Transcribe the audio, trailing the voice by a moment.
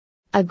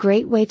A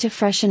great way to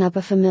freshen up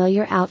a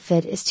familiar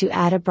outfit is to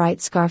add a bright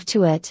scarf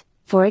to it,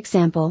 for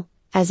example,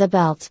 as a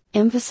belt.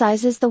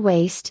 Emphasizes the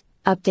waist,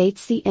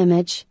 updates the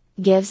image,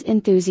 gives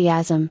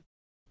enthusiasm.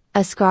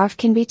 A scarf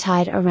can be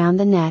tied around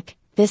the neck.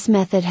 This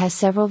method has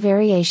several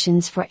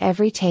variations for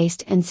every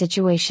taste and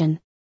situation.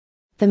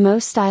 The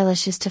most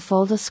stylish is to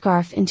fold a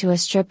scarf into a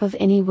strip of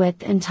any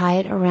width and tie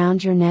it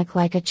around your neck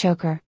like a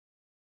choker.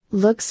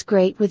 Looks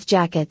great with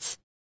jackets.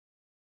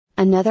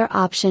 Another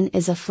option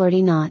is a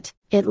flirty knot.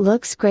 It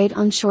looks great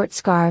on short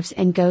scarves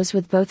and goes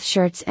with both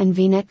shirts and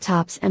v-neck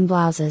tops and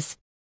blouses.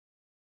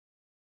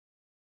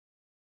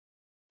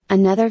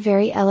 Another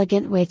very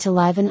elegant way to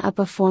liven up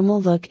a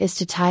formal look is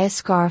to tie a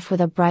scarf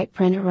with a bright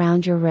print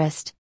around your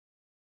wrist.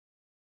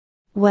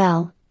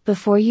 Well,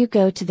 before you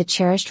go to the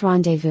cherished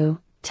rendezvous,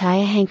 tie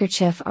a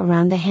handkerchief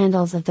around the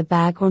handles of the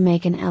bag or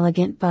make an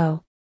elegant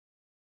bow.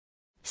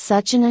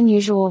 Such an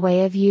unusual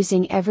way of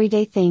using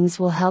everyday things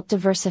will help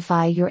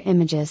diversify your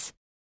images.